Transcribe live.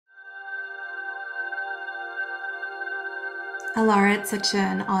Alara, it's such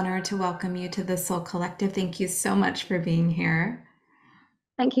an honor to welcome you to the Soul Collective. Thank you so much for being here.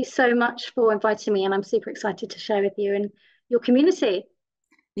 Thank you so much for inviting me, and I'm super excited to share with you and your community.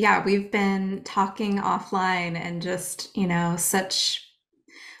 Yeah, we've been talking offline and just, such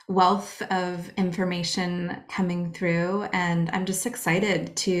wealth of information coming through. And I'm just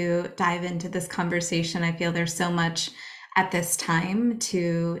excited to dive into this conversation. I feel there's so much at this time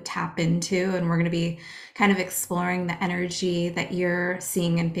to tap into, and we're going to be kind of exploring the energy that you're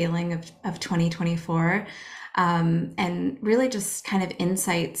seeing and feeling of 2024, and really just kind of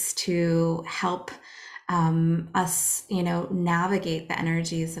insights to help us, navigate the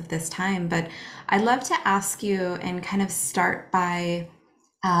energies of this time. But I'd love to ask you and kind of start by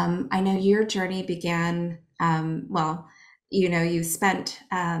I know your journey began, you spent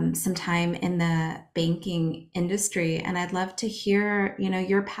some time in the banking industry, and I'd love to hear,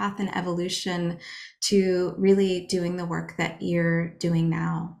 your path and evolution to really doing the work that you're doing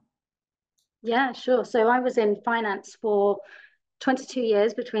now. Yeah, sure. So I was in finance for 22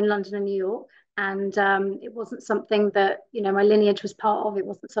 years between London and New York, and it wasn't something that my lineage was part of. It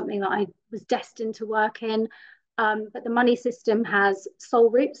wasn't something that I was destined to work in. But the money system has soul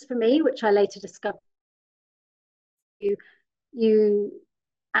roots for me, which I later discovered. You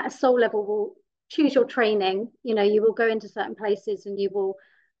at a soul level will choose your training. You will go into certain places and you will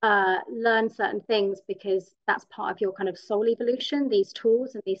learn certain things because that's part of your kind of soul evolution, these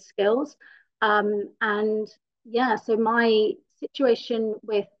tools and these skills. And yeah, so my situation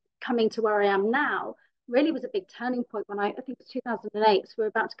with coming to where I am now really was a big turning point when I think it was 2008. So we we're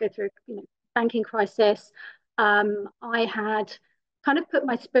about to go through banking crisis. I had kind of put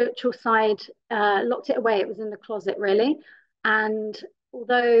my spiritual side, locked it away. It was in the closet, really. And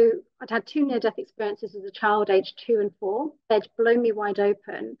although I'd had two near death experiences as a child, aged 2 and 4, they'd blown me wide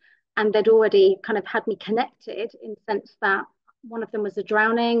open and they'd already kind of had me connected in the sense that one of them was a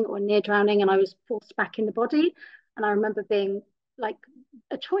drowning or near drowning, and I was forced back in the body. And I remember being like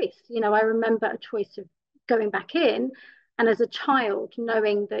a choice, I remember a choice of going back in. And as a child,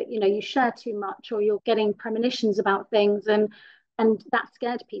 knowing that, you share too much or you're getting premonitions about things, and that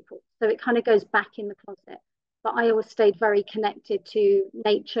scared people. So it kind of goes back in the closet. But I always stayed very connected to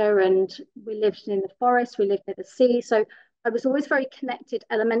nature, and we lived in the forest, we lived near the sea. So I was always very connected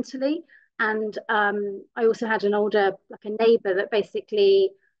elementally. And I also had an older, like a neighbor that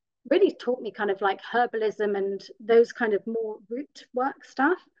basically really taught me kind of like herbalism and those kind of more root work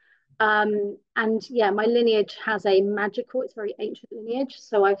stuff. And yeah, my lineage has a magical, it's very ancient lineage.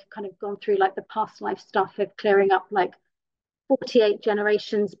 So I've kind of gone through like the past life stuff of clearing up like 48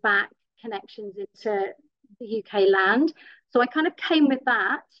 generations back connections into the UK land. So I kind of came with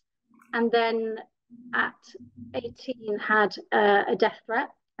that. And then at 18 had a death threat,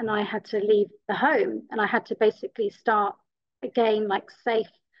 and I had to leave the home, and I had to basically start again, like safe,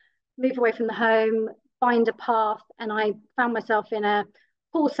 move away from the home, find a path. And I found myself in a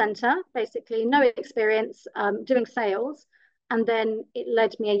call center, basically no experience, doing sales. And then it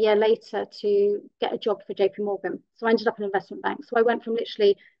led me a year later to get a job for JP Morgan. So I ended up in an investment bank. So I went from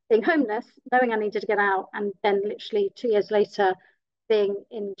literally being homeless, knowing I needed to get out, and then literally 2 years later being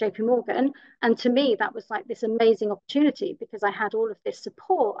in JP Morgan. And to me, that was like this amazing opportunity because I had all of this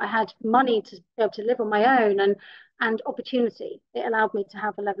support. I had money to be able to live on my own, and opportunity. It allowed me to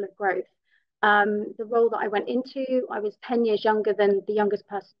have a level of growth. The role that I went into, I was 10 years younger than the youngest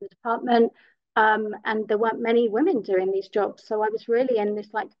person in the department. And there weren't many women doing these jobs. So I was really in this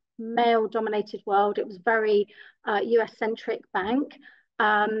like male dominated world. It was very US centric bank.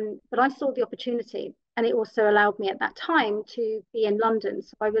 But I saw the opportunity, and it also allowed me at that time to be in London.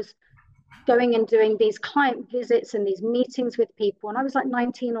 So I was going and doing these client visits and these meetings with people. And I was like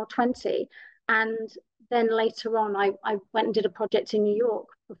 19 or 20. And then later on, I went and did a project in New York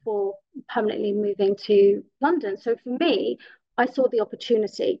before permanently moving to London. So for me, I saw the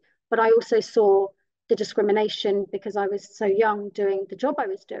opportunity, but I also saw the discrimination because I was so young doing the job I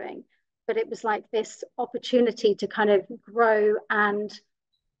was doing. But it was like this opportunity to kind of grow and,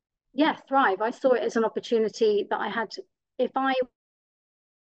 yeah, thrive. I saw it as an opportunity that I had. If I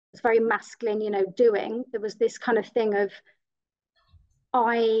was very masculine, doing, there was this kind of thing of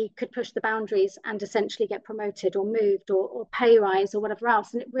I could push the boundaries and essentially get promoted or moved or pay rise or whatever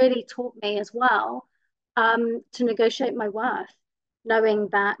else. And it really taught me as well, to negotiate my worth, knowing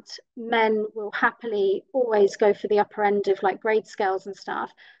that men will happily always go for the upper end of like grade scales and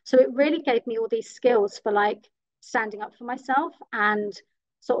stuff. So it really gave me all these skills for like standing up for myself and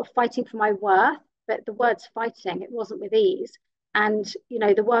sort of fighting for my worth. But the word's fighting, it wasn't with ease. And,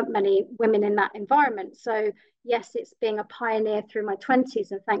 there weren't many women in that environment. So yes, it's being a pioneer through my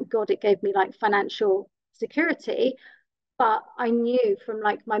 20s, and thank God it gave me like financial security. But I knew from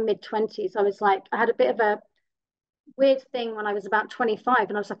like my mid 20s, I was like, I had a bit of a weird thing when I was about 25,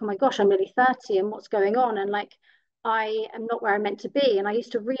 and I was like, oh my gosh, I'm nearly 30, and what's going on? And like, I am not where I'm meant to be. And I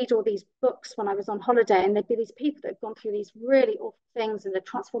used to read all these books when I was on holiday, and there'd be these people that had gone through these really awful things and they'd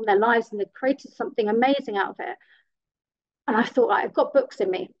transformed their lives and they'd created something amazing out of it. And I thought, like, I've got books in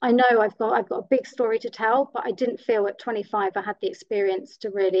me. I know I've got a big story to tell, but I didn't feel at 25 I had the experience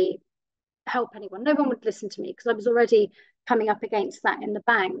to really help anyone. No one would listen to me because I was already coming up against that in the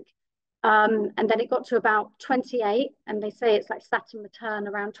bank. And then it got to about 28, and they say it's like Saturn return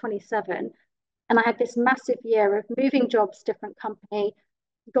around 27. And I had this massive year of moving jobs, different company,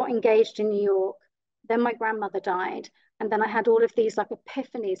 got engaged in New York. Then my grandmother died. And then I had all of these like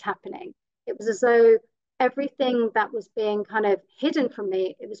epiphanies happening. It was as though everything that was being kind of hidden from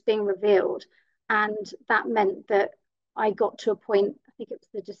me, it was being revealed. And that meant that I got to a point, I think it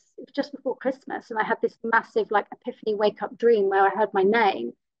was just before Christmas, and I had this massive like epiphany wake up dream where I heard my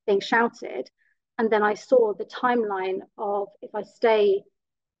name being shouted. And then I saw the timeline of if I stay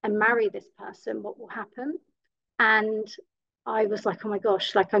and marry this person, what will happen? And I was like, oh my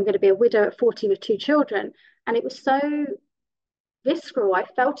gosh, like I'm going to be a widow at 40 with two children. And it was so visceral. I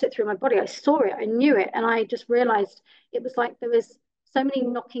felt it through my body. I saw it. I knew it. And I just realized it was like there was so many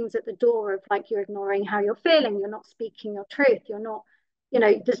knockings at the door of like you're ignoring how you're feeling. You're not speaking your truth. You're not,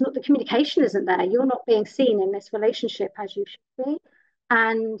 there's not the communication isn't there. You're not being seen in this relationship as you should be.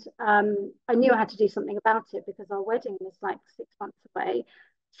 And I knew I had to do something about it because our wedding was like 6 months away.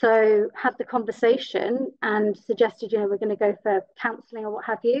 So had the conversation and suggested, we're going to go for counselling or what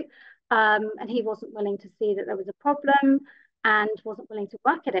have you. And he wasn't willing to see that there was a problem and wasn't willing to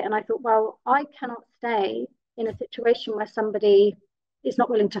work at it. And I thought, well, I cannot stay in a situation where somebody is not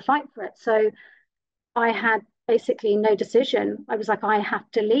willing to fight for it. So I had basically no decision. I was like, I have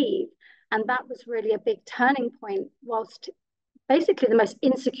to leave. And that was really a big turning point, whilst basically the most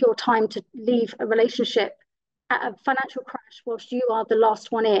insecure time to leave a relationship at a financial crash, whilst you are the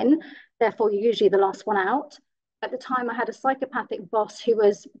last one in, therefore you're usually the last one out. At the time, I had a psychopathic boss who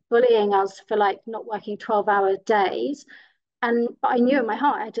was bullying us for like not working 12-hour days. But I knew in my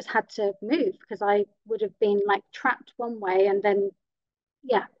heart I just had to move because I would have been like trapped one way. And then,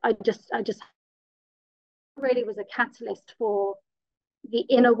 yeah, I just really was a catalyst for the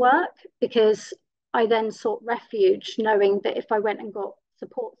inner work because I then sought refuge, knowing that if I went and got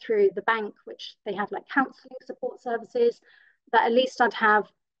support through the bank, which they had like counselling support services, that at least I'd have,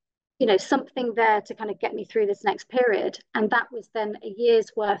 something there to kind of get me through this next period. And that was then a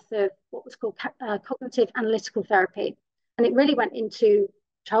year's worth of what was called cognitive analytical therapy. And it really went into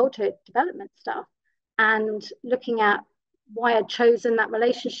childhood development stuff and looking at why I'd chosen that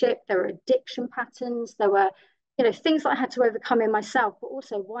relationship. There were addiction patterns, there were things that I had to overcome in myself, but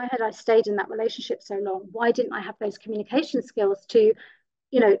also why had I stayed in that relationship so long? Why didn't I have those communication skills to,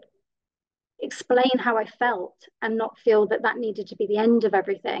 you know, explain how I felt and not feel that that needed to be the end of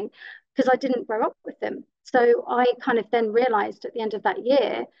everything because I didn't grow up with them. So I kind of then realized at the end of that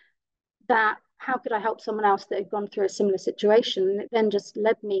year that how could I help someone else that had gone through a similar situation? And it then just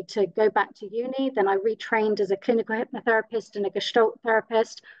led me to go back to uni. Then I retrained as a clinical hypnotherapist and a gestalt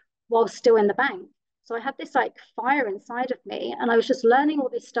therapist while still in the bank. So I had this like fire inside of me, and I was just learning all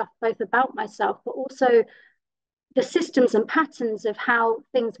this stuff both about myself, but also the systems and patterns of how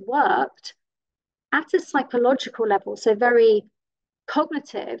things worked at a psychological level. So very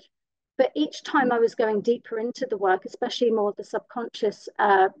cognitive. But each time I was going deeper into the work, especially more the subconscious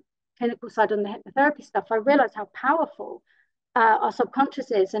clinical side on the hypnotherapy stuff, I realized how powerful our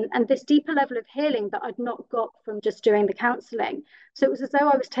subconscious is and this deeper level of healing that I'd not got from just doing the counseling. So it was as though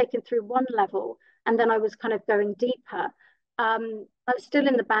I was taken through one level and then I was kind of going deeper. I was still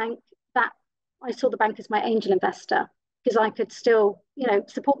in the bank. That I saw the bank as my angel investor because I could still,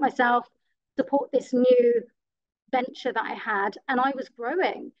 support myself, support this new venture that I had, and I was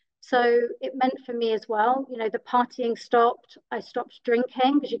growing. So it meant for me as well, the partying stopped. I stopped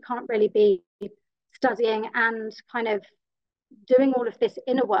drinking because you can't really be studying and kind of doing all of this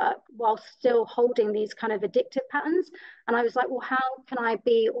inner work while still holding these kind of addictive patterns. And I was like, well, how can I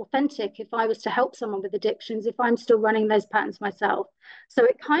be authentic if I was to help someone with addictions if I'm still running those patterns myself? So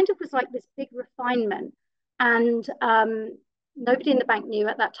it kind of was like this big refinement. And nobody in the bank knew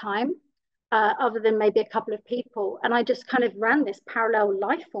at that time. Other than maybe a couple of people. And I just kind of ran this parallel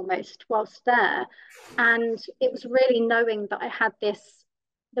life almost whilst there. And it was really knowing that I had this,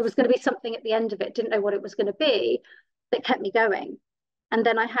 there was going to be something at the end of it, didn't know what it was going to be, that kept me going. And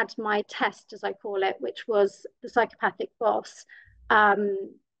then I had my test, as I call it, which was the psychopathic boss,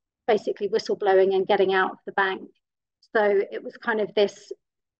 basically whistleblowing and getting out of the bank. So it was kind of this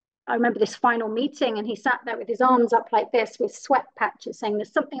I remember this final meeting, and he sat there with his arms up like this with sweat patches, saying,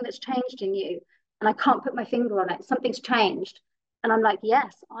 "There's something that's changed in you, and I can't put my finger on it. Something's changed." And I'm like,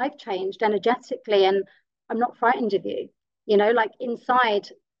 "Yes, I've changed energetically, and I'm not frightened of you." Like inside,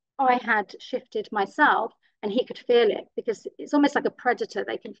 I had shifted myself, and he could feel it, because it's almost like a predator.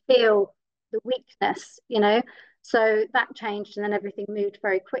 They can feel the weakness. So that changed, and then everything moved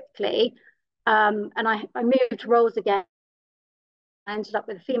very quickly. And I moved roles again. I ended up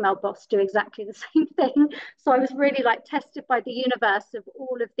with a female boss do exactly the same thing. So I was really like tested by the universe of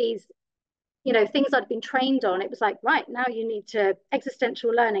all of these, things I'd been trained on. It was like, right, now you need to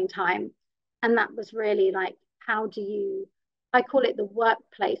existential learning time. And that was really like, how do you, I call it the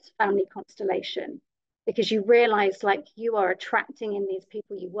workplace family constellation, because you realize like you are attracting in these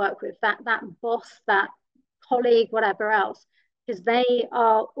people you work with, that boss, that colleague, whatever else, because they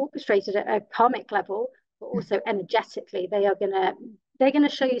are orchestrated at a karmic level, but also energetically, they're gonna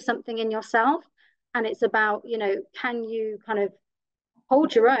show you something in yourself. And it's about, can you kind of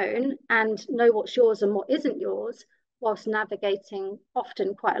hold your own and know what's yours and what isn't yours, whilst navigating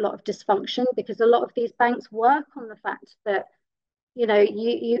often quite a lot of dysfunction, because a lot of these banks work on the fact that you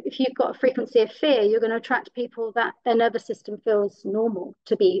if you've got a frequency of fear, you're going to attract people that their nervous system feels normal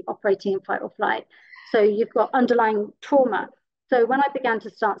to be operating in fight or flight. So you've got underlying trauma. So when I began to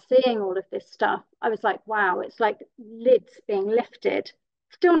start seeing all of this stuff, I was like, wow, it's like lids being lifted,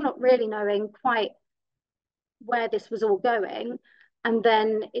 still not really knowing quite where this was all going. And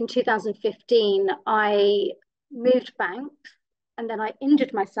then in 2015, I moved banks, and then I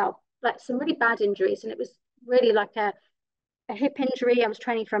injured myself, like some really bad injuries. And it was really like a hip injury. I was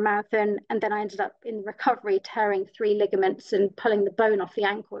training for a marathon, and then I ended up in recovery tearing 3 ligaments and pulling the bone off the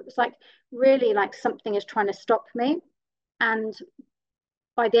ankle. It was like really like something is trying to stop me. And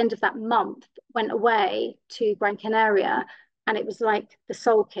by the end of that month, went away to Gran Canaria, and it was like the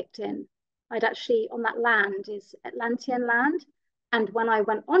soul kicked in. I'd actually, on that land is Atlantean land. And when I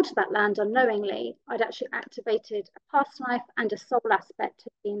went onto that land unknowingly, I'd actually activated a past life and a soul aspect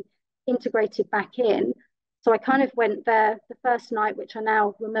had been integrated back in. So I kind of went there the first night, which I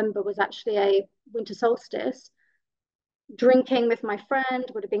now remember was actually a winter solstice, drinking with my friend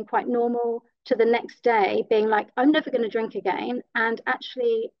would have been quite normal, to the next day being like, I'm never going to drink again. And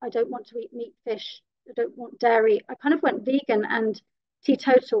actually, I don't want to eat meat, fish, I don't want dairy. I kind of went vegan and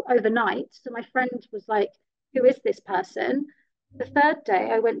teetotal overnight. So my friend was like, who is this person? The third day,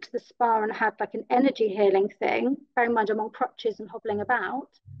 I went to the spa and had like an energy healing thing. Bear in mind, I'm on crutches and hobbling about.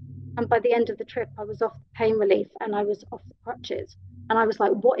 And by the end of the trip, I was off the pain relief and I was off the crutches. And I was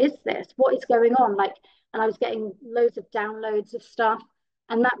like, what is this? What is going on? Like, and I was getting loads of downloads of stuff.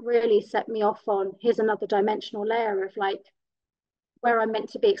 And that really set me off on, here's another dimensional layer of like where I'm meant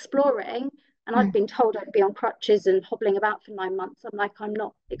to be exploring. And I'd been told I'd be on crutches and hobbling about for 9 months. I'm like, I'm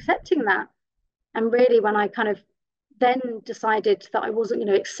not accepting that. And really, when I kind of then decided that I wasn't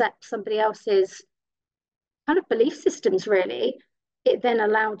going to accept somebody else's kind of belief systems, really, it then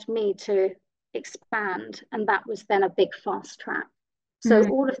allowed me to expand. And that was then a big fast track. So Mm.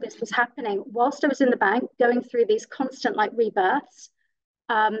 all of this was happening whilst I was in the bank, going through these constant like rebirths.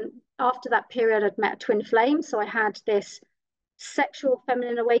 After that period, I'd met a twin flame. So I had this sexual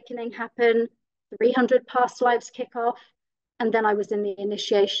feminine awakening happen, 300 past lives kick off. And then I was in the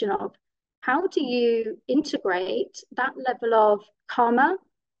initiation of how do you integrate that level of karma,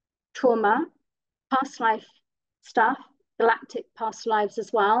 trauma, past life stuff, galactic past lives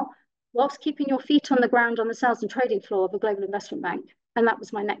as well, whilst keeping your feet on the ground on the sales and trading floor of a global investment bank. And that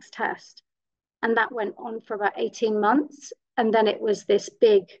was my next test. And that went on for about 18 months. And then it was this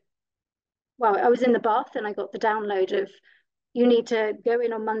big, well, I was in the bath and I got the download of, you need to go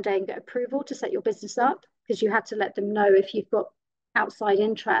in on Monday and get approval to set your business up, because you had to let them know if you've got outside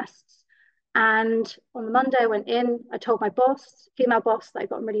interests. And on the Monday, I went in, I told my boss, female boss that I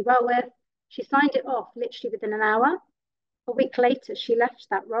got on really well with. She signed it off literally within an hour. A week later, she left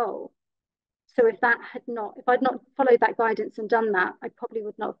that role. So if I'd not followed that guidance and done that, I probably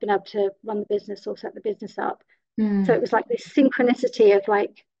would not have been able to run the business or set the business up. So Mm. it was like this synchronicity of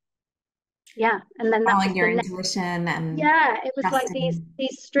like, yeah. And then that was Following your the next, intuition and yeah, it was like these trusting.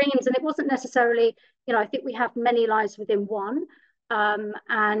 these streams. And it wasn't necessarily, I think we have many lives within one.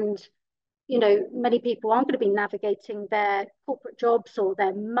 And many people aren't going to be navigating their corporate jobs or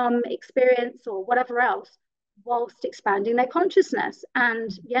their mum experience or whatever else whilst expanding their consciousness.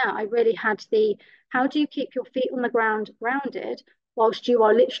 And yeah, I really had the, how do you keep your feet on the ground grounded whilst you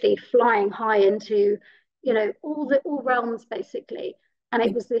are literally flying high into, all realms basically. And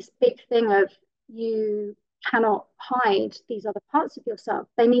it was this big thing of, you cannot hide these other parts of yourself.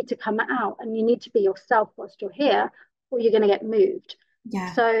 They need to come out, and you need to be yourself whilst you're here, or you're going to get moved.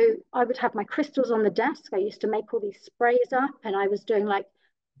 Yeah. So I would have my crystals on the desk. I used to make all these sprays up, and I was doing like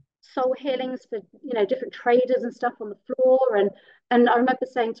soul healings for different traders and stuff on the floor. And I remember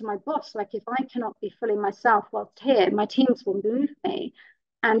saying to my boss, like, if I cannot be fully myself whilst here, my teams will move me.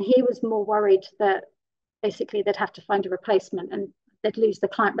 And he was more worried that basically they'd have to find a replacement and they'd lose the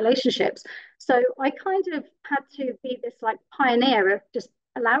client relationships. So I kind of had to be this like pioneer of just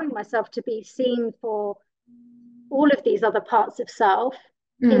allowing myself to be seen for all of these other parts of self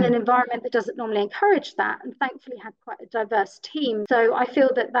in Mm, an environment that doesn't normally encourage that, and thankfully had quite a diverse team. So I feel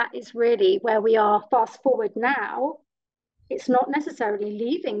that that is really where we are. Fast forward now, it's not necessarily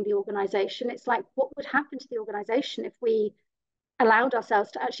leaving the organization. It's like, what would happen to the organization if we allowed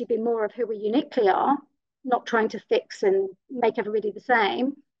ourselves to actually be more of who we uniquely are, not trying to fix and make everybody the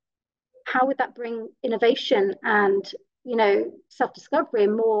same? How would that bring innovation and self-discovery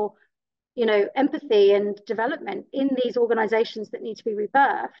and more empathy and development in these organizations that need to be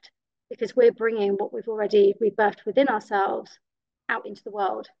rebirthed, because we're bringing what we've already rebirthed within ourselves out into the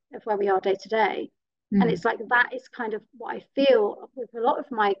world of where we are day to day. And mm. it's like that is kind of what I feel with a lot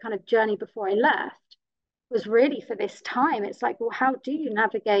of my kind of journey before I left was really for this time. It's like, well, how do you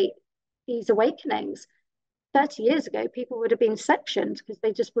navigate these awakenings? 30 years ago, people would have been sectioned because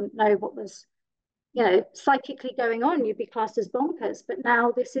they just wouldn't know what was psychically going on. You'd be classed as bonkers. But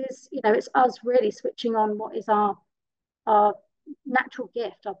now this is, it's us really switching on what is our natural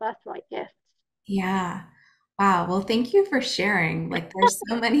gift, our birthright gift. Yeah. Wow. Well, thank you for sharing. Like, there's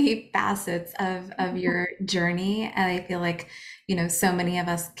so many facets of your journey, and I feel like, so many of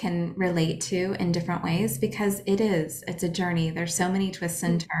us can relate to in different ways because it's a journey. There's so many twists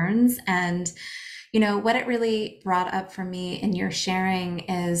and turns, and what it really brought up for me in your sharing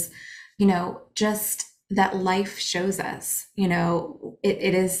is, just that life shows us,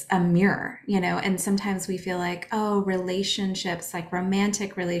 it is a mirror, and sometimes we feel like, oh, relationships, like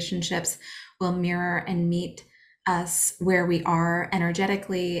romantic relationships, will mirror and meet us where we are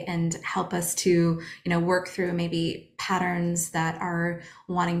energetically and help us to, work through maybe patterns that are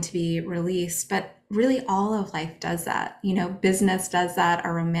wanting to be released. But really, all of life does that. Business does that,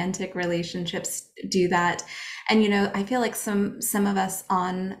 our romantic relationships do that. And I feel like some of us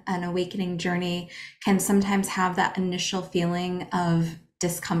on an awakening journey can sometimes have that initial feeling of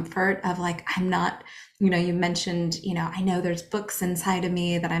discomfort of like, I'm not, you mentioned, I know there's books inside of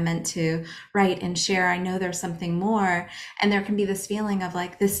me that I meant to write and share. I know there's something more. And there can be this feeling of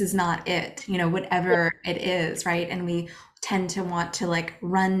like, this is not it, Yeah. whatever it is, right? And we tend to want to like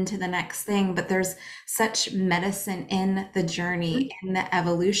run to the next thing, but there's such medicine in the journey, in the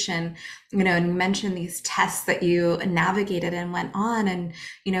evolution, and you mentioned these tests that you navigated and went on, and,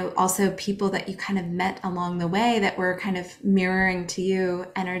 also people that you kind of met along the way that were kind of mirroring to you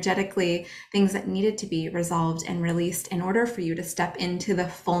energetically things that needed to be resolved and released in order for you to step into the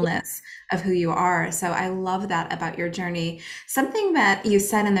fullness of who you are. So I love that about your journey. Something that you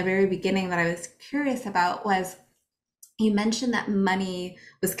said in the very beginning that I was curious about was you mentioned that money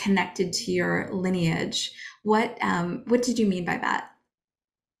was connected to your lineage. What did you mean by that?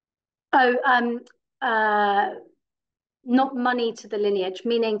 Oh, uh, not money to the lineage,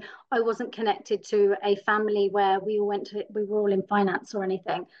 meaning I wasn't connected to a family where we were all in finance or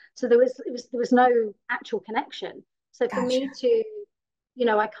anything. So there was no actual connection. So for Gotcha. me to,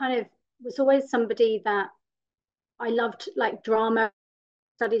 I kind of was always somebody that I loved like drama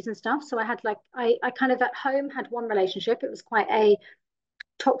studies and stuff. So I had like I kind of at home had one relationship. It was quite a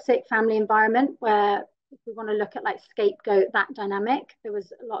toxic family environment where if we want to look at like scapegoat that dynamic, there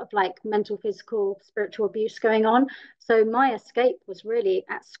was a lot of like mental, physical, spiritual abuse going on. So my escape was really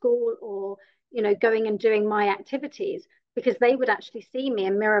at school or going and doing my activities because they would actually see me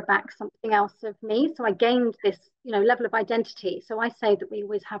and mirror back something else of me. So I gained this level of identity. So I say that we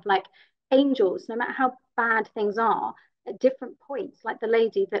always have like angels, no matter how bad things are, at different points, like the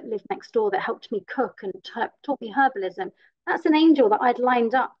lady that lived next door that helped me cook and taught me herbalism. That's an angel that I'd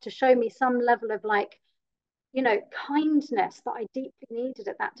lined up to show me some level of like, kindness that I deeply needed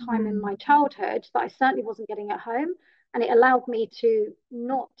at that time in Mm, my childhood that I certainly wasn't getting at home. And it allowed me to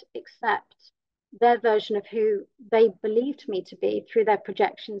not accept their version of who they believed me to be through their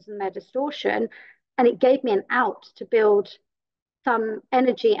projections and their distortion. And it gave me an out to build some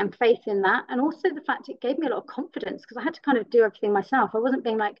energy and faith in that. And also the fact it gave me a lot of confidence because I had to kind of do everything myself. I wasn't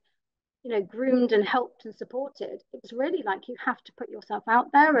being like, groomed and helped and supported. It was really like you have to put yourself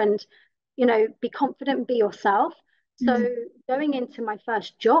out there and, be confident and be yourself. So mm, going into my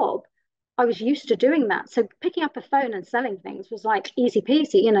first job, I was used to doing that. So picking up a phone and selling things was like easy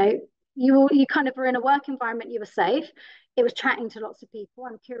peasy. You kind of were in a work environment, you were safe. It was chatting to lots of people.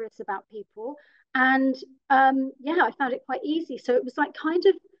 I'm curious about people. And yeah, I found it quite easy. So it was like kind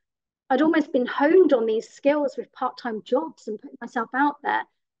of, I'd almost been honed on these skills with part-time jobs and putting myself out there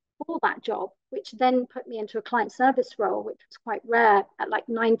for that job, which then put me into a client service role, which was quite rare at like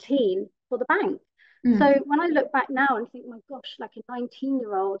 19 for the bank. So Mm, when I look back now and think, my gosh, like a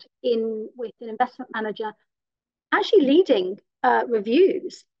 19-year-old in with an investment manager actually leading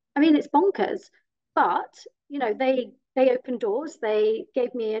reviews. I mean, it's bonkers, but they opened doors. They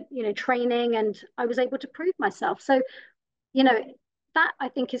gave me training, and I was able to prove myself. So you know that I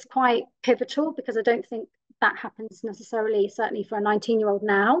think is quite pivotal because I don't think that happens necessarily, certainly for a 19-year-old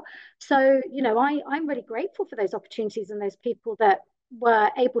now. So I'm really grateful for those opportunities and those people that were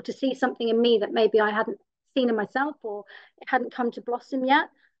able to see something in me that maybe I hadn't seen in myself or it hadn't come to blossom yet.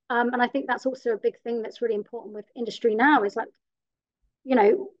 And I think that's also a big thing that's really important with industry now is like,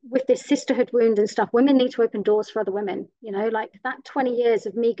 with this sisterhood wound and stuff, women need to open doors for other women. Like that 20 years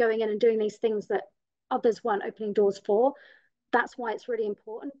of me going in and doing these things that others weren't opening doors for. That's why it's really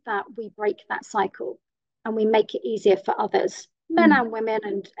important that we break that cycle and we make it easier for others, men mm, and women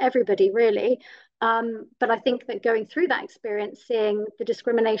and everybody really. But I think that going through that experience, seeing the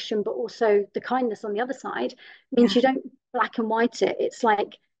discrimination, but also the kindness on the other side, means yeah. you don't black and white it. It's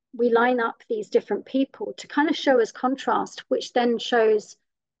like we line up these different people to kind of show us contrast, which then shows,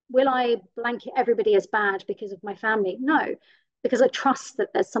 will I blanket everybody as bad because of my family? No, because I trust that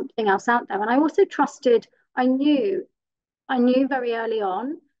there's something else out there. And I also trusted, I knew I knew very early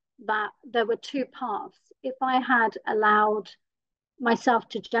on that there were two paths. If I had allowed myself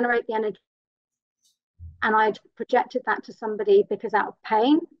to generate the energy and I'd projected that to somebody because out of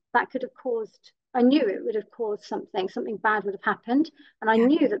pain, that could have caused, I knew it would have caused something bad would have happened. And I Yeah.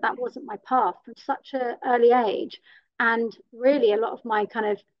 knew that that wasn't my path from such an early age. And really, a lot of my kind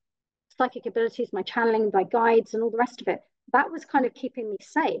of psychic abilities, my channeling, my guides, and all the rest of it, that was kind of keeping me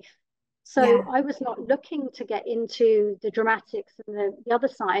safe. So Yeah. I was not looking to get into the dramatics and the other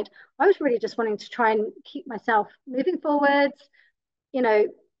side. I was really just wanting to try and keep myself moving forwards, you know,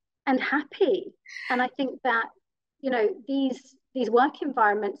 and happy. And I think that, these work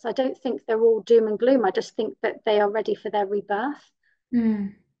environments, I don't think they're all doom and gloom. I just think that they are ready for their rebirth.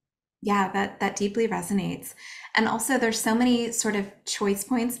 Mm. Yeah, that deeply resonates. And also there's so many sort of choice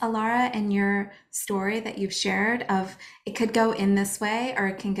points, Alara, in your story that you've shared of it could go in this way or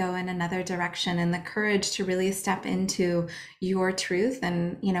it can go in another direction, and the courage to really step into your truth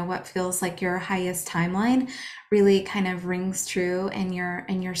and what feels like your highest timeline really kind of rings true in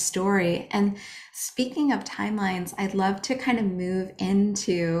your story. And speaking of timelines, I'd love to kind of move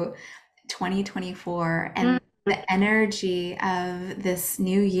into 2024 Mm. and the energy of this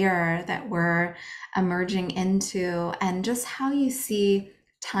new year that we're emerging into, and just how you see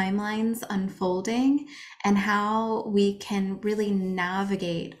timelines unfolding and how we can really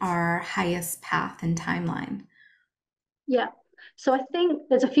navigate our highest path and timeline. Yeah. So I think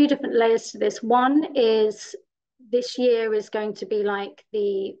there's a few different layers to this. One is this year is going to be like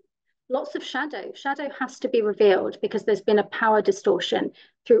the lots of shadow. Shadow has to be revealed because there's been a power distortion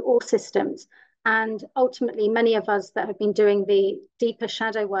through all systems. And ultimately, many of us that have been doing the deeper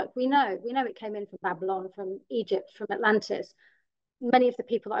shadow work, we know it came in from Babylon, from Egypt, from Atlantis. Many of the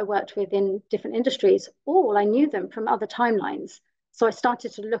people that I worked with in different industries, all I knew them from other timelines. So I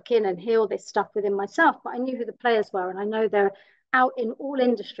started to look in and heal this stuff within myself, but I knew who the players were and I know they're out in all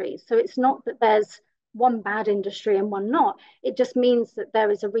industries. So it's not that there's one bad industry and one not. It just means that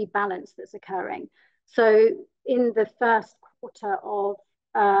there is a rebalance that's occurring. So in the first quarter of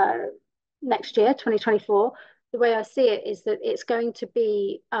uh, next year, 2024, the way I see it is that it's going to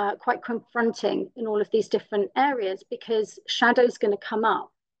be quite confronting in all of these different areas because shadow's going to come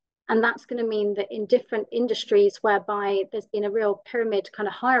up. And that's going to mean that in different industries whereby there's been a real pyramid kind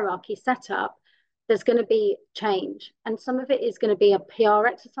of hierarchy set up, there's going to be change. And some of it is going to be a PR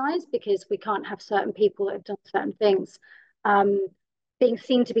exercise because we can't have certain people that have done certain things being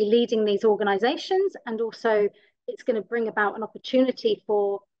seen to be leading these organizations. And also, it's going to bring about an opportunity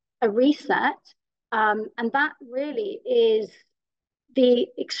for a reset. And that really is the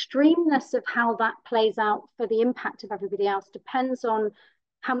extremeness of how that plays out for the impact of everybody else depends on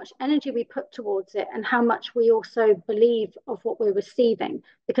how much energy we put towards it and how much we also believe of what we're receiving.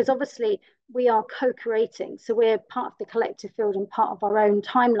 Because obviously, we are co creating. So we're part of the collective field and part of our own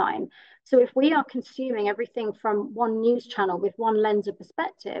timeline. So if we are consuming everything from one news channel with one lens of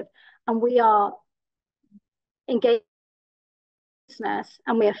perspective, and we are engaged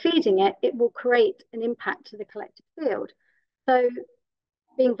and we are feeding it, it will create an impact to the collective field. So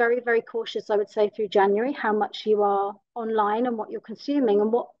being very, very cautious, I would say, through January, how much you are online and what you're consuming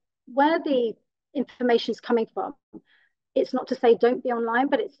and where the information is coming from. it's not to say don't be online,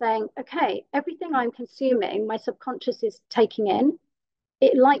 but it's saying, okay, everything I'm consuming, my subconscious is taking in.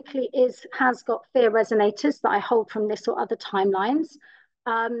 It likely has got fear resonators that I hold from this or other timelines.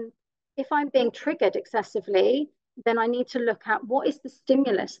 Um, if I'm being triggered excessively, then I need to look at what is the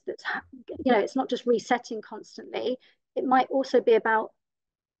stimulus it's not just resetting constantly. It might also be about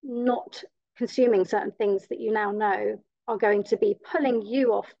not consuming certain things that you now know are going to be pulling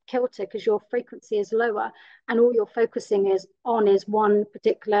you off kilter because your frequency is lower and all you're focusing is one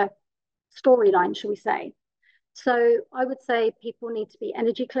particular storyline, shall we say. So I would say people need to be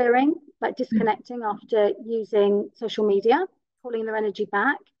energy clearing, like disconnecting after using social media, pulling their energy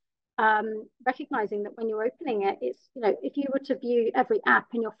back, recognizing that when you're opening it, if you were to view every app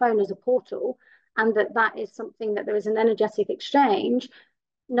in your phone as a portal, and that is something that there is an energetic exchange.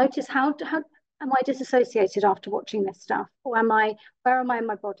 Notice how am I disassociated after watching this stuff, or where am I in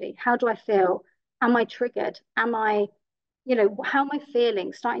my body? How do I feel? Am I triggered? How am I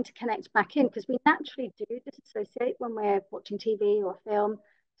feeling? Starting to connect back in, because we naturally do disassociate when we're watching TV or film.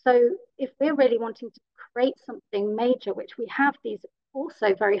 So if we're really wanting to create something major, which we have these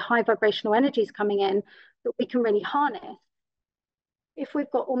also very high vibrational energies coming in that we can really harness, if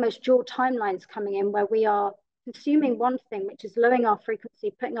we've got almost dual timelines coming in where we are consuming one thing, which is lowering our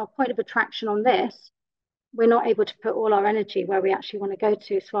frequency, putting our point of attraction on this, we're not able to put all our energy where we actually want to go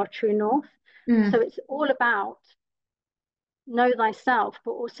to, so our true north. So Mm, it's all about know thyself,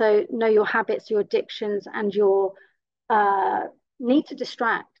 but also know your habits, your addictions, and your uh, need to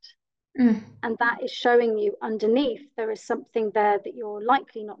distract. mm, And that is showing you underneath there is something there that you're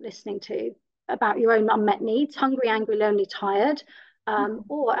likely not listening to about your own unmet needs, hungry, angry, lonely, tired.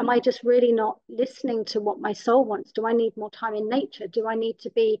 Or am I just really not listening to what my soul wants? Do I need more time in nature? Do I need to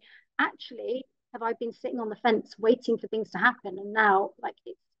be actually, have I been sitting on the fence waiting for things to happen? And now, like,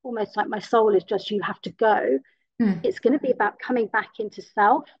 it's almost like my soul is just, you have to go. mm, It's going to be about coming back into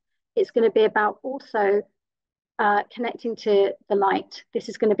self. It's going to be about also connecting to the light. This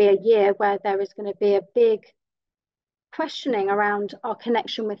is going to be a year where there is going to be a big questioning around our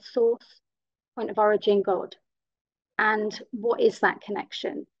connection with source, point of origin, God. And what is that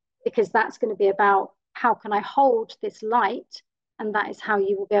connection? Because that's going to be about how can I hold this light? And that is how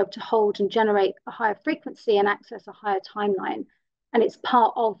you will be able to hold and generate a higher frequency and access a higher timeline. And it's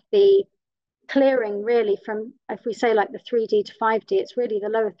part of the clearing, really, from, if we say like the 3D to 5D, it's really the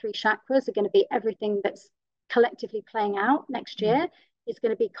lower three chakras are going to be everything that's collectively playing out next year is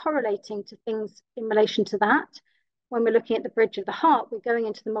going to be correlating to things in relation to that. When we're looking at the bridge of the heart, we're going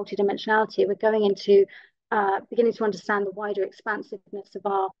into the multidimensionality, we're going into beginning to understand the wider expansiveness of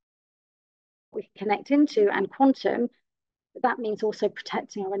our we connect into and quantum. But that means also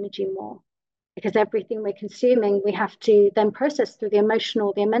protecting our energy more, because everything we're consuming, we have to then process through the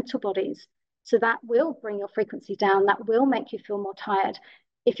emotional, the mental bodies. So that will bring your frequency down. That will make you feel more tired.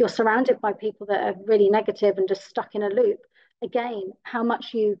 If you're surrounded by people that are really negative and just stuck in a loop, again, how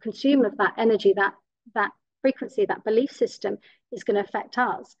much you consume of that energy, that frequency, that belief system is going to affect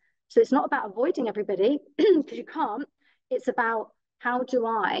us. So it's not about avoiding everybody because you can't. It's about how do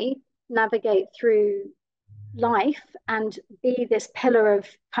I navigate through life and be this pillar of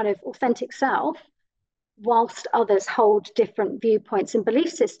kind of authentic self whilst others hold different viewpoints and belief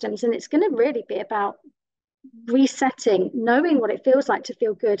systems. And it's going to really be about resetting, knowing what it feels like to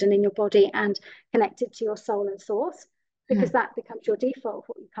feel good and in your body and connected to your soul and source, because mm. that becomes your default,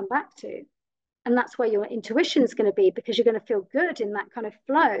 what you come back to. And that's where your intuition is going to be, because you're going to feel good in that kind of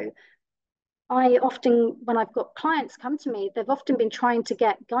flow. I often, when I've got clients come to me, they've often been trying to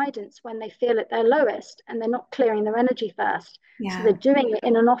get guidance when they feel at their lowest and they're not clearing their energy first. So they're Yeah. doing it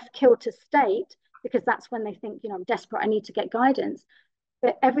in an off kilter state because that's when they think, I'm desperate, I need to get guidance.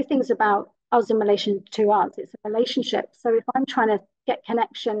 But everything's about us in relation to us. It's a relationship. So if I'm trying to get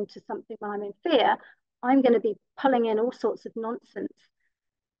connection to something when I'm in fear, I'm going to be pulling in all sorts of nonsense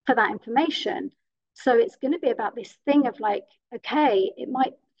for that information. So it's going to be about this thing of like, okay, it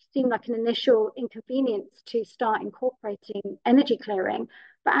might seem like an initial inconvenience to start incorporating energy clearing,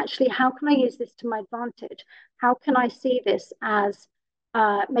 but actually, how can I use this to my advantage? How can I see this as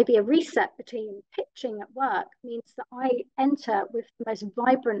maybe a reset between pitching at work means that I enter with the most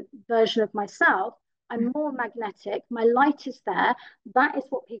vibrant version of myself. I'm more magnetic. My light is there. That is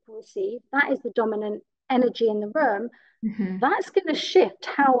what people receive. That is the dominant energy in the room. Mhm. That's going to shift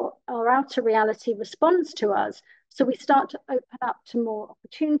how our outer reality responds to us. So we start to open up to more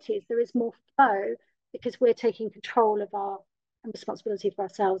opportunities. There is more flow because we're taking control of our and responsibility for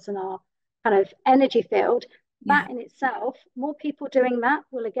ourselves and our kind of energy field. Yeah. That in itself, more people doing that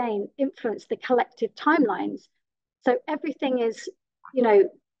will again influence the collective timelines. So everything is, you know,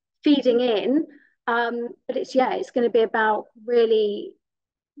 feeding in. But it's, yeah, it's going to be about really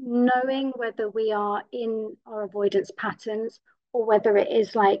knowing whether we are in our avoidance patterns or whether it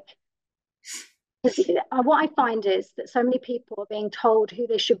is like, what I find is that so many people are being told who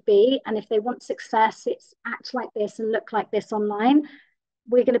they should be, and if they want success, it's act like this and look like this online.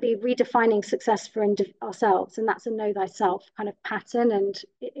 We're going to be redefining success for ourselves, and that's a know thyself kind of pattern and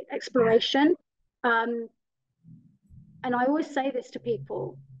Yeah. exploration. Um, and I always say this to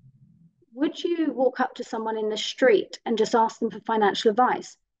people: would you walk up to someone in the street and just ask them for financial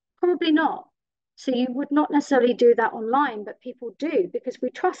advice? Probably not. So you would not necessarily do that online, but people do because we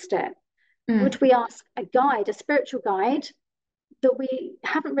trust it. Mm, Would we ask a guide, a spiritual guide that we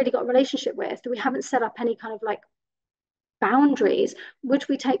haven't really got a relationship with, that we haven't set up any kind of like boundaries? Would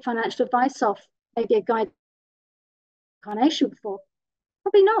we take financial advice off maybe a guide incarnation before?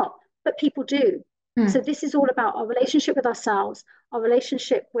 Probably not, but people do. So mm, this is all about our relationship with ourselves, our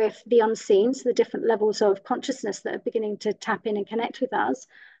relationship with the unseen, so the different levels of consciousness that are beginning to tap in and connect with us,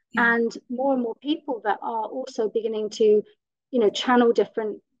 yeah. and more people that are also beginning to, channel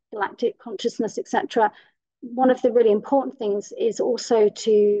different galactic consciousness, etc. One of the really important things is also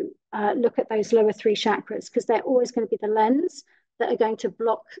to look at those lower three chakras because they're always going to be the lens that are going to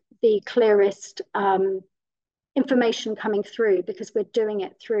block the clearest information coming through because we're doing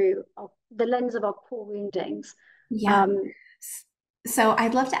it through the lens of our core woundings. Yeah. Um, So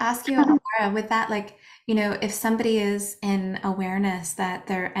I'd love to ask you, Allera, with that, like, if somebody is in awareness that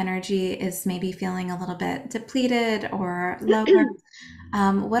their energy is maybe feeling a little bit depleted or lower,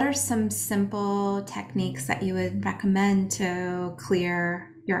 what are some simple techniques that you would recommend to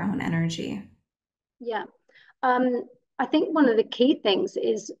clear your own energy? yeah. Um, I think one of the key things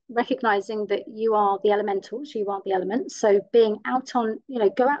is recognizing that you are the elementals, you are the elements. So being out on,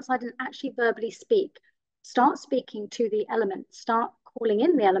 go outside and actually verbally speak. Start speaking to the elements, start calling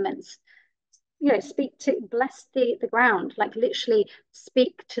in the elements. Speak to, bless the ground, like literally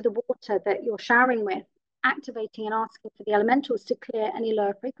speak to the water that you're showering with, activating and asking for the elementals to clear any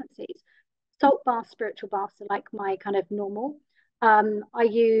lower frequencies. Salt baths, spiritual baths are like my kind of normal. I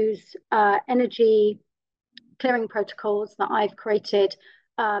use energy clearing protocols that I've created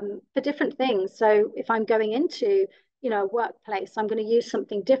for different things. So if I'm going into, a workplace, I'm going to use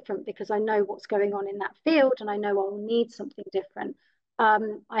something different because I know what's going on in that field and I know I'll need something different.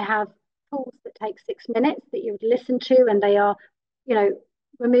 I have calls that take 6 minutes that you would listen to, and they are, you know,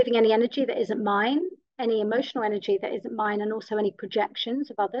 removing any energy that isn't mine, any emotional energy that isn't mine, and also any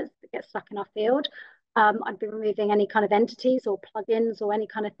projections of others that get stuck in our field. I'd be removing any kind of entities or plugins or any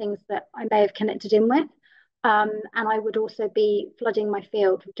kind of things that I may have connected in with. And I would also be flooding my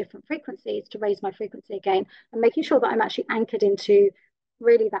field with different frequencies to raise my frequency again and making sure that I'm actually anchored into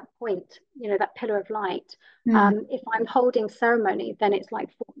really that point, that pillar of light. Mm, If I'm holding ceremony, then it's like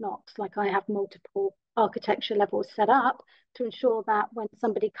Fort Knox, like I have multiple architecture levels set up to ensure that when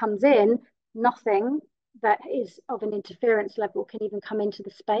somebody comes in, nothing that is of an interference level can even come into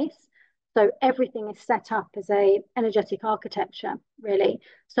the space. So everything is set up as a energetic architecture, really.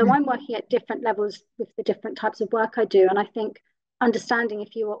 So mm, I'm working at different levels with the different types of work I do. And I think understanding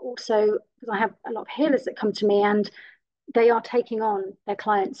if you are also, because I have a lot of healers that come to me and they are taking on their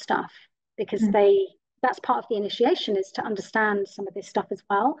client stuff because mm, that's part of the initiation is to understand some of this stuff as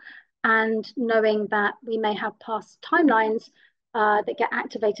well. And knowing that we may have past timelines that get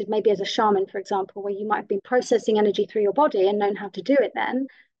activated, maybe as a shaman, for example, where you might have been processing energy through your body and known how to do it then.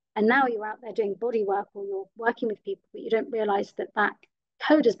 And now you're out there doing body work or you're working with people, but you don't realize that that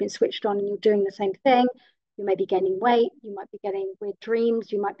code has been switched on and you're doing the same thing. You may be gaining weight, you might be getting weird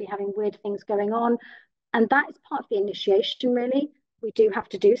dreams, you might be having weird things going on. And that is part of the initiation, really. We do have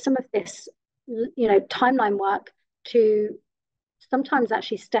to do some of this, timeline work to sometimes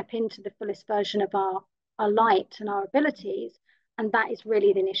actually step into the fullest version of our light and our abilities. And that is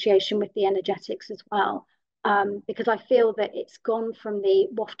really the initiation with the energetics as well. Because I feel that it's gone from the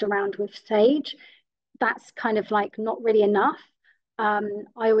waft around with sage. That's kind of like not really enough. I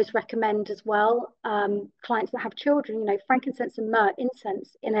always recommend as well clients that have children, frankincense and myrrh,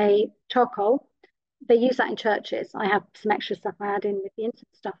 incense in a charcoal. They use that in churches. I have some extra stuff I add in with the incense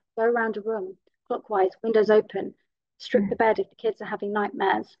stuff. Go around a room clockwise, windows open, strip the mm. bed if the kids are having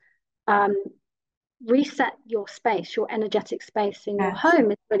nightmares. Um, Reset your space, your energetic space in your Yes.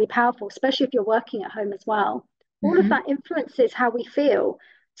 home is really powerful, especially if you're working at home as well. All of Hmm. that influences how we feel.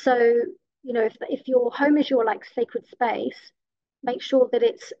 So, if your home is your like sacred space, make sure that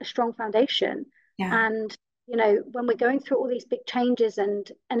it's a strong foundation. Yeah. And, when we're going through all these big changes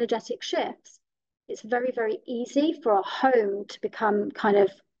and energetic shifts, it's very, very easy for a home to become kind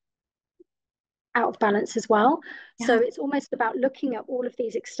of out of balance as well. So Yeah. it's almost about looking at all of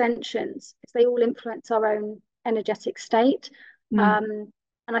these extensions because they all influence our own energetic state. Mm.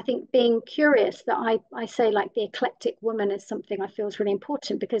 And I think being curious that I say like the eclectic woman is something I feel is really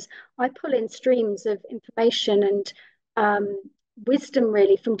important because I pull in streams of information and um, wisdom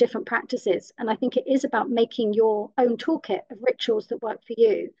really from different practices. And I think it is about making your own toolkit of rituals that work for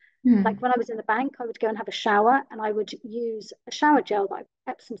you. Like Mm. when I was in the bank, I would go and have a shower and I would use a shower gel that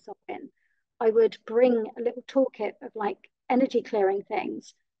I Epsom salt in. I would bring a little toolkit of like energy clearing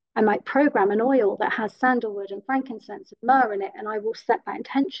things. I might program an oil that has sandalwood and frankincense and myrrh in it, and I will set that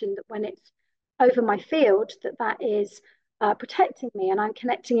intention that when it's over my field, that that is protecting me, and I'm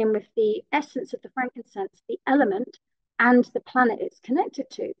connecting in with the essence of the frankincense, the element, and the planet it's connected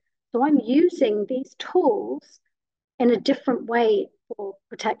to. So I'm using these tools in a different way for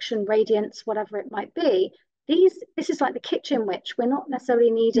protection, radiance, whatever it might be. This is like the kitchen witch. We're not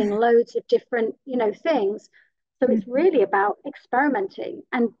necessarily needing loads of different, things. So it's Mm. really about experimenting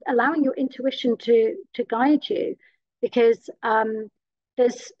and allowing your intuition to guide you, because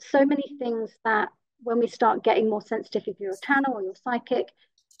there's so many things that when we start getting more sensitive, if you're a channel or you're psychic,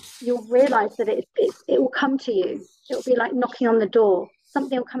 you'll realize that it will come to you. It will be like knocking on the door.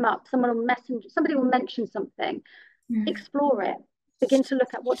 Something will come up. Somebody will mention something. Mm. Explore it. Begin to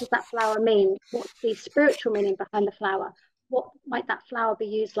look at what does that flower mean? What's the spiritual meaning behind the flower? What might that flower be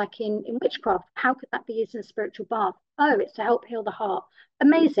used like in witchcraft? How could that be used in a spiritual bath? Oh, it's to help heal the heart.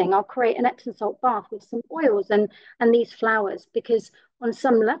 Amazing. I'll create an Epsom salt bath with some oils and these flowers because on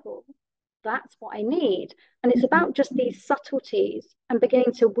some level, that's what I need. And it's Mhm. about just these subtleties and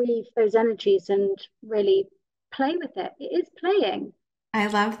beginning to weave those energies and really play with it. It is playing. I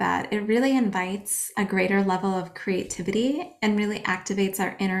love that. It really invites a greater level of creativity and really activates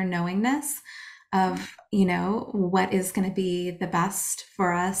our inner knowingness of, what is going to be the best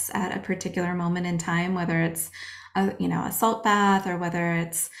for us at a particular moment in time, whether it's a salt bath or whether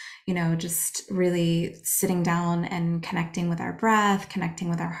it's, just really sitting down and connecting with our breath, connecting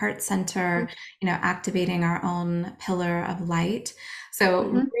with our heart center, activating our own pillar of light. So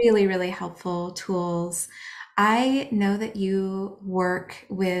Mm-hmm. really, really helpful tools. I know that you work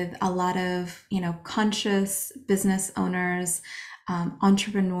with a lot of, conscious business owners,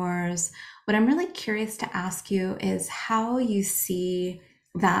 entrepreneurs. What I'm really curious to ask you is how you see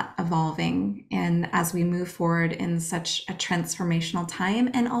that evolving and as we move forward in such a transformational time,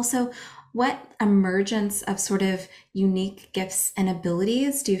 and also what emergence of sort of unique gifts and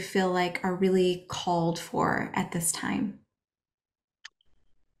abilities do you feel like are really called for at this time?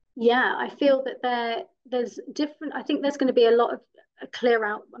 Yeah, I feel that there's different. I think there's going to be a lot of a clear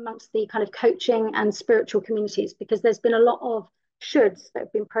out amongst the kind of coaching and spiritual communities because there's been a lot of shoulds that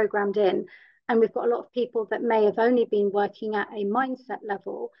have been programmed in, and we've got a lot of people that may have only been working at a mindset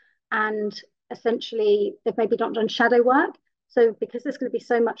level, and essentially they've maybe not done shadow work. So because there's going to be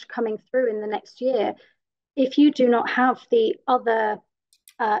so much coming through in the next year, if you do not have the other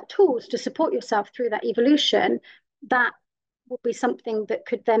tools to support yourself through that evolution, that will be something that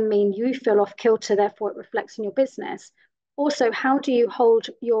could then mean you feel off kilter, therefore it reflects in your business. Also, how do you hold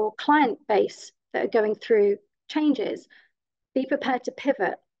your client base that are going through changes? Be prepared to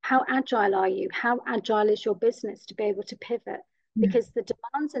pivot. How agile are you? How agile is your business to be able to pivot? Because the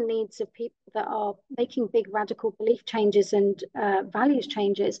demands and needs of people that are making big radical belief changes and values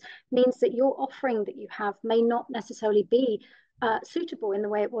changes means that your offering that you have may not necessarily be suitable in the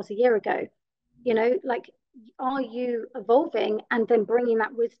way it was a year ago. Like, are you evolving and then bringing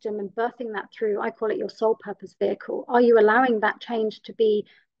that wisdom and birthing that through? I call it your soul purpose vehicle. Are you allowing that change to be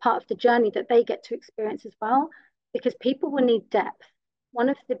part of the journey that they get to experience as well? Because people will need depth. One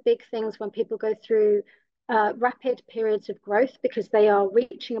of the big things when people go through rapid periods of growth because they are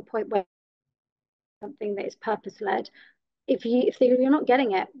reaching a point where something that is purpose led, if you're not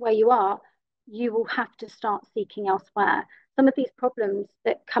getting it where you are, you will have to start seeking elsewhere. Some of these problems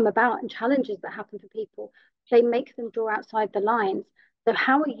that come about and challenges that happen for people, they make them draw outside the lines. So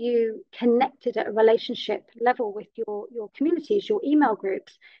how are you connected at a relationship level with your communities, your email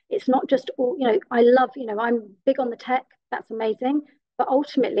groups? It's not just all, I love, I'm big on the tech, that's amazing. But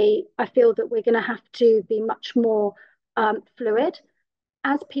ultimately, I feel that we're going to have to be much more fluid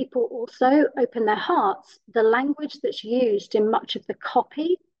as people also open their hearts, the language that's used in much of the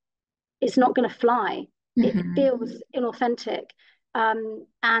copy is not going to fly. It Mhm. feels inauthentic.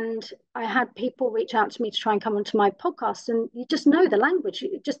 And I had people reach out to me to try and come onto my podcast, and you just know the language.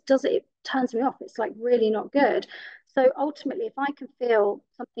 It just does it, it turns me off. It's like really not good. So ultimately, if I can feel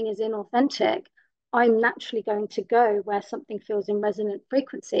something is inauthentic, I'm naturally going to go where something feels in resonant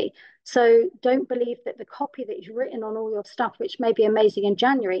frequency. So don't believe that the copy that is written on all your stuff, which may be amazing in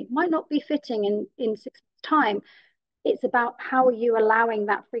January, might not be fitting in 6 months' time. It's about how are you allowing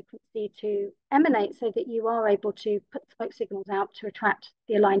that frequency to emanate so that you are able to put smoke signals out to attract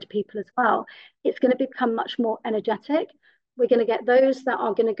the aligned people as well. It's going to become much more energetic. We're going to get those that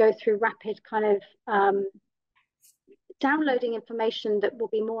are going to go through rapid kind of downloading information that will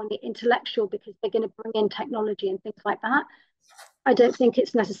be more on the intellectual because they're going to bring in technology and things like that. I don't think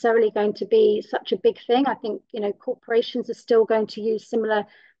it's necessarily going to be such a big thing. I think, you know, corporations are still going to use similar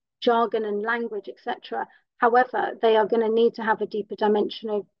jargon and language, etc. However, they are going to need to have a deeper dimension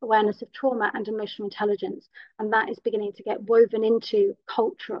of awareness of trauma and emotional intelligence, and that is beginning to get woven into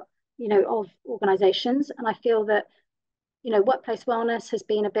culture, you know, of organizations. And I feel that, you know, workplace wellness has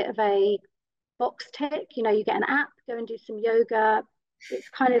been a bit of a box tick. You know, you get an app, go and do some yoga. It's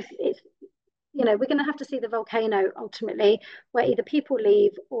kind of it's you know, we're going to have to see the volcano ultimately, where either people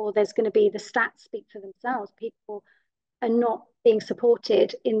leave or there's going to be the stats speak for themselves. People are not being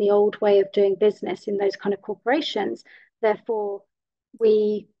supported in the old way of doing business in those kind of corporations. Therefore,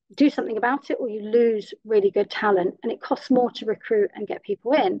 we do something about it or you lose really good talent and it costs more to recruit and get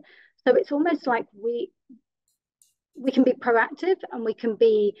people in. So it's almost like we can be proactive and we can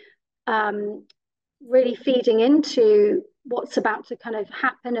be really feeding into what's about to kind of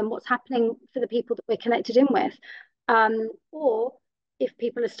happen and what's happening for the people that we're connected in with. Or if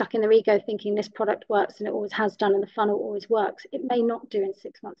people are stuck in their ego thinking this product works and it always has done and the funnel always works, it may not do in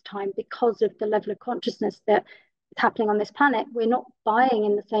 6 months' time because of the level of consciousness that is happening on this planet. We're not buying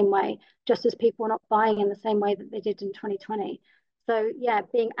in the same way, just as people are not buying in the same way that they did in 2020. So yeah,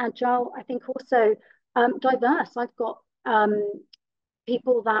 being agile, I think also diverse. I've got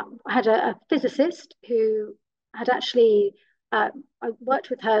people that had a physicist who had actually I worked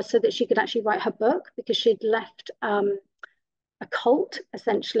with her so that she could actually write her book because she'd left a cult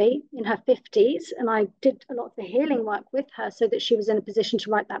essentially in her 50s, and I did a lot of the healing work with her so that she was in a position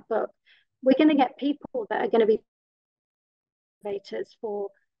to write that book. We're going to get people that are going to be motivators for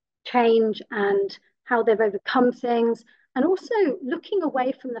change and how they've overcome things, and also looking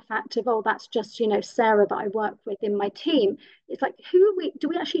away from the fact of, oh, that's just, you know, Sarah that I work with in my team. It's like, who are we, do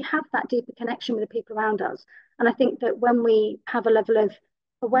we actually have that deeper connection with the people around us? And I think that when we have a level of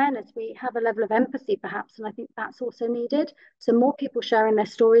awareness, we have a level of empathy perhaps, and I think that's also needed. So more people sharing their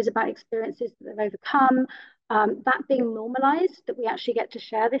stories about experiences that they've overcome, that being normalized, that we actually get to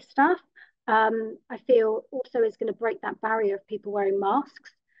share this stuff, I feel also is going to break that barrier of people wearing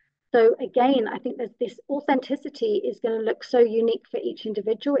masks. So again, I think there's this authenticity is going to look so unique for each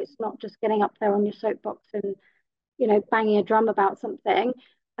individual. It's not just getting up there on your soapbox and, you know, banging a drum about something.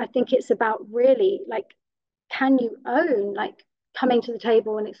 I think it's about really like, can you own like coming to the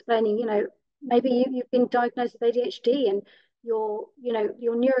table and explaining, you know, maybe you've been diagnosed with ADHD and you know,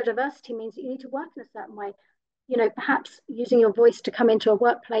 your neurodiversity means that you need to work in a certain way. You know, perhaps using your voice to come into a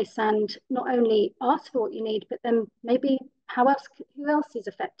workplace and not only ask for what you need, but then maybe how else, who else is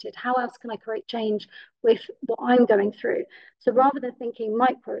affected? How else can I create change with what I'm going through? So rather than thinking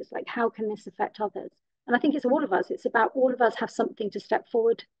micro, it's like, how can this affect others? And I think it's all of us. It's about all of us have something to step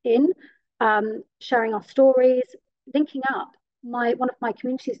forward in, sharing our stories, linking up. One of my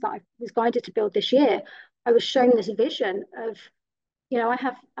communities that I was guided to build this year, I was shown this vision of, you know, I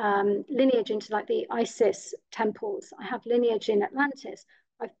have lineage into like the Isis temples. I have lineage in Atlantis.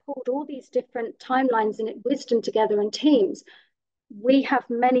 I've pulled all these different timelines and wisdom together in teams. We have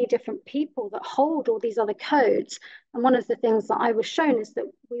many different people that hold all these other codes. And one of the things that I was shown is that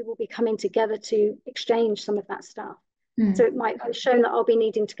we will be coming together to exchange some of that stuff. So Mm. it might be shown that I'll be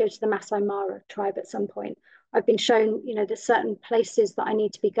needing to go to the Masai Mara tribe at some point. I've been shown, you know, there's certain places that I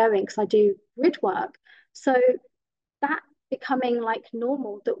need to be going because I do grid work. So that becoming like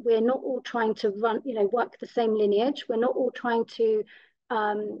normal, that we're not all trying to run, you know, work the same lineage. We're not all trying to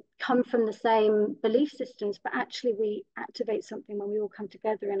come from the same belief systems, but actually we activate something when we all come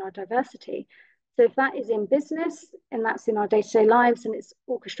together in our diversity. So if that is in business and that's in our day-to-day lives and it's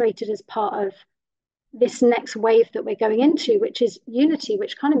orchestrated as part of this next wave that we're going into, which is unity,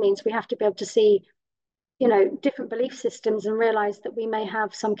 which kind of means we have to be able to see, you know, different belief systems and realize that we may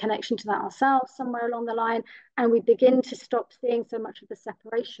have some connection to that ourselves somewhere along the line, and we begin to stop seeing so much of the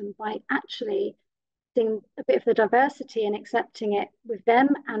separation by actually seeing a bit of the diversity and accepting it with them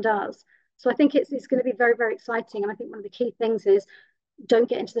and us. So I think it's going to be very, very exciting, and I think one of the key things is don't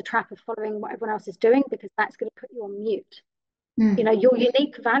get into the trap of following what everyone else is doing, because that's going to put you on mute. You know, Mm. your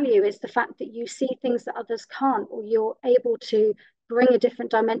unique value is the fact that you see things that others can't, or you're able to bring a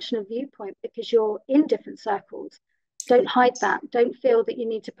different dimension of viewpoint because you're in different circles. Don't hide that. Don't feel that you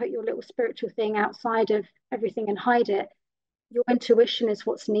need to put your little spiritual thing outside of everything and hide it. Your intuition is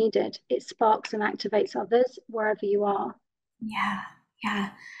what's needed. It sparks and activates others wherever you are. Yeah. Yeah.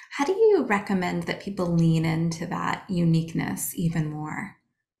 How do you recommend that people lean into that uniqueness even more?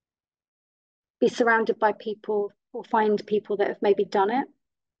 Be surrounded by people or find people that have maybe done it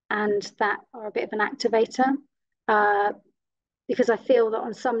and that are a bit of an activator. Uh, because I feel that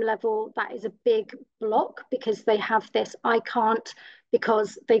on some level that is a big block because they have this, I can't,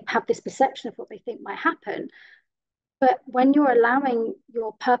 because they have this perception of what they think might happen. But when you're allowing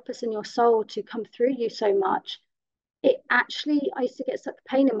your purpose and your soul to come through you so much, it actually, I used to get such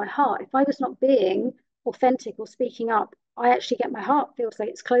pain in my heart. If I was not being authentic or speaking up, I actually get my heart feels like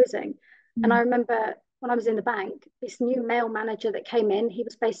it's closing. And I Mm. remember when I was in the bank, this new male manager that came in, he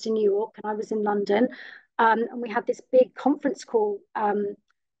was based in New York and I was in London. And we had this big conference call. And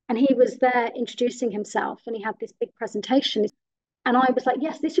he was there introducing himself and he had this big presentation. And I was like,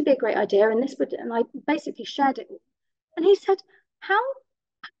 yes, this would be a great idea. And this would, and I basically shared it. And he said, how,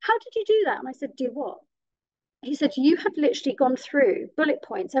 how did you do that? And I said, do what? He said, you have literally gone through bullet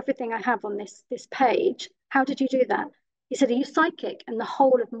points, everything I have on this page. How did you do that? He said, are you psychic? And the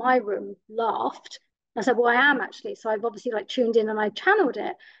whole of my room laughed. I said, well, I am actually. So I've obviously like tuned in and I channeled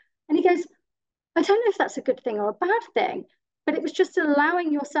it. And he goes, I don't know if that's a good thing or a bad thing, but it was just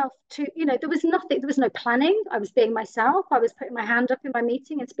allowing yourself to, there was nothing, there was no planning. I was being myself. I was putting my hand up in my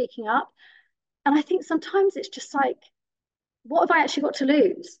meeting and speaking up. And I think sometimes it's just like, what have I actually got to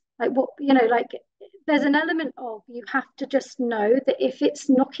lose? Like what, like there's an element of you have to just know that if it's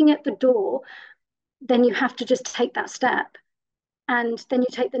knocking at the door, then you have to just take that step. And then you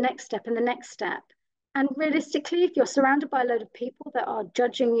take the next step and the next step. And realistically, if you're surrounded by a load of people that are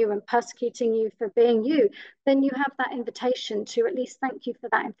judging you and persecuting you for being you, then you have that invitation to at least thank you for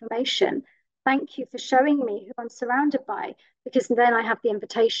that information. Thank you for showing me who I'm surrounded by, because then I have the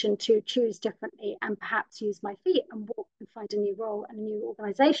invitation to choose differently and perhaps use my feet and walk and find a new role and a new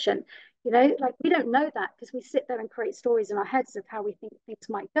organization. Like we don't know that because we sit there and create stories in our heads of how we think things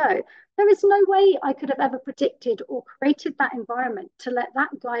might go. There is no way I could have ever predicted or created that environment to let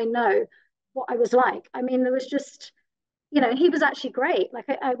that guy know what I was like. I mean, there was just, he was actually great. Like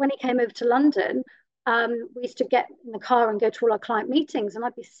when he came over to London, we used to get in the car and go to all our client meetings, and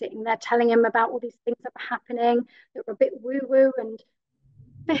I'd be sitting there telling him about all these things that were happening that were a bit woo woo. And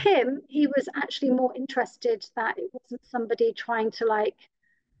for him, he was actually more interested that it wasn't somebody trying to like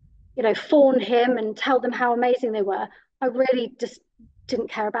fawn him and tell them how amazing they were. I really just didn't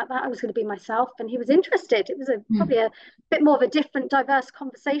care about that. I was going to be myself, and he was interested. It was probably Mm. a bit more of a different, diverse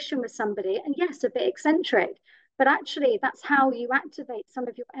conversation with somebody, and yes, a bit eccentric. But actually, that's how you activate some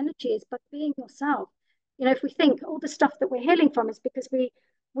of your energy is by being yourself. If we think all the stuff that we're healing from is because we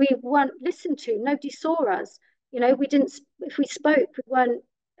weren't listened to, nobody saw us. We didn't. If we spoke, we weren't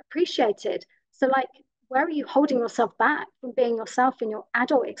appreciated. So, like, where are you holding yourself back from being yourself in your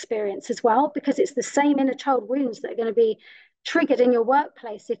adult experience as well? Because it's the same inner child wounds that are going to be triggered in your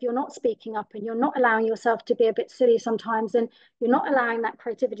workplace if you're not speaking up and you're not allowing yourself to be a bit silly sometimes and you're not allowing that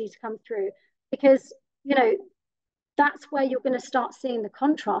creativity to come through. Because, you know, that's where you're going to start seeing the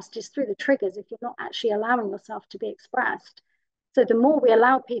contrast is through the triggers if you're not actually allowing yourself to be expressed. So the more we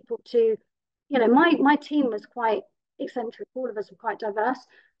allow people to, my team was quite eccentric. All of us were quite diverse,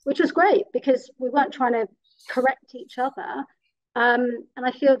 which was great because we weren't trying to correct each other. And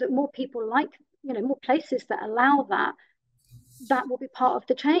I feel that more people like, more places that allow that, that will be part of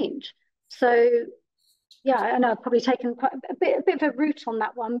the change. So yeah, I know I've probably taken quite a bit of a route on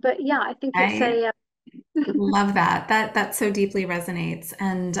that one, but yeah, I think it's I a love that. That so deeply resonates.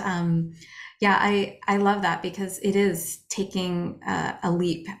 And yeah, I love that because it is taking a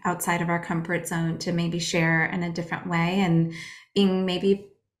leap outside of our comfort zone to maybe share in a different way and being maybe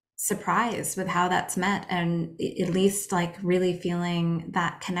surprised with how that's met and at least like really feeling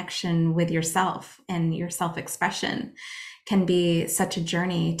that connection with yourself and your self-expression can be such a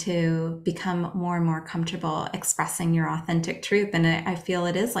journey to become more and more comfortable expressing your authentic truth. And I feel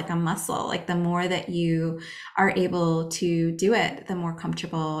it is like a muscle. Like the more that you are able to do it, the more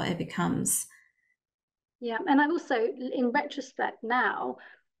comfortable it becomes. yeah. And I also, in retrospect now,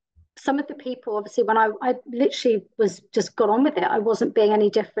 some of the people, obviously, when I literally was just got on with it, I wasn't being any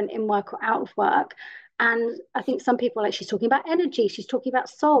different in work or out of work. And I think some people are like, she's talking about energy, she's talking about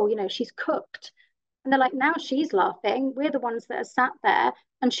soul, she's cooked. And they're like, now she's laughing. We're the ones that are sat there.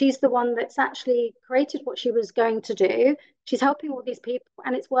 And she's the one that's actually created what she was going to do. She's helping all these people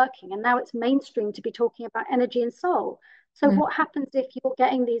and it's working. And now it's mainstream to be talking about energy and soul. So, Mm. what happens if you're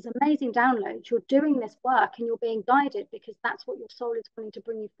getting these amazing downloads, you're doing this work and you're being guided because that's what your soul is wanting to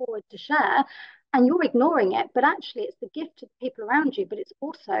bring you forward to share, and you're ignoring it? But actually, it's the gift to the people around you, but it's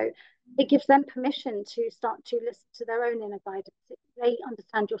also, it gives them permission to start to listen to their own inner guidance. They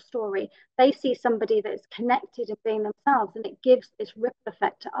understand your story. They see somebody that is connected and being themselves, and it gives this ripple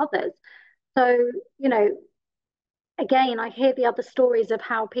effect to others. So, you know, again, I hear the other stories of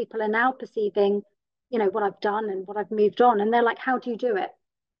how people are now perceiving, what I've done and what I've moved on. And they're like, how do you do it?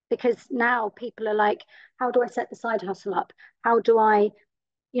 Because now people are like, how do I set the side hustle up? How do I,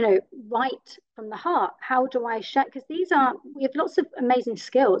 write from the heart? How do I share? Because we have lots of amazing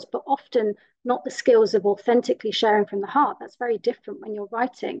skills, but often not the skills of authentically sharing from the heart. That's very different when you're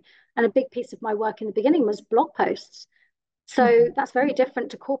writing. And a big piece of my work in the beginning was blog posts. So Mhm. that's very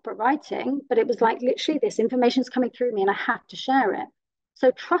different to corporate writing, but it was like literally this information's coming through me and I have to share it.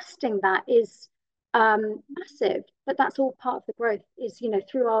 So trusting that is massive, but that's all part of the growth is,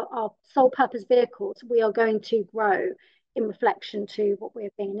 through our soul purpose vehicles, we are going to grow in reflection to what we're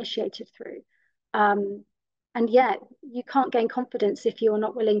being initiated through. Um, and yet you can't gain confidence if you're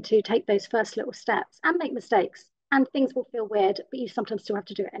not willing to take those first little steps and make mistakes. And things will feel weird, but you sometimes still have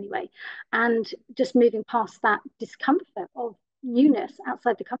to do it anyway. And just moving past that discomfort of newness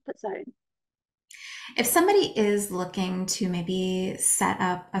outside the comfort zone. If somebody is looking to maybe set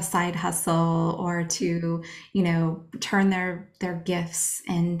up a side hustle or to, turn their gifts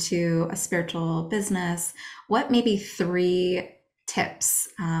into a spiritual business, what maybe three tips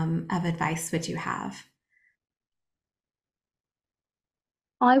of advice would you have?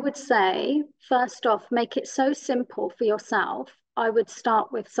 I would say, first off, make it so simple for yourself. I would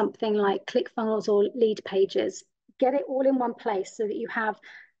start with something like ClickFunnels or Lead Pages. Get it all in one place so that you have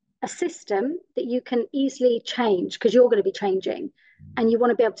a system that you can easily change because you're going to be changing and you want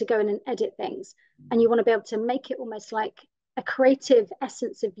to be able to go in and edit things and you want to be able to make it almost like a creative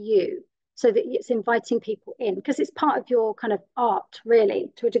essence of you so that it's inviting people in because it's part of your kind of art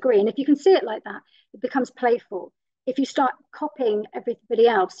really to a degree, and if you can see it like that, it becomes playful. If you start copying everybody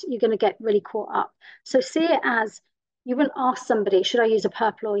else, you're going to get really caught up. So see it as, you wouldn't ask somebody, should I use a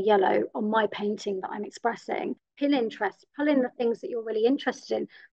purple or yellow on my painting that I'm expressing? Pin interest, pull in the things that you're really interested in,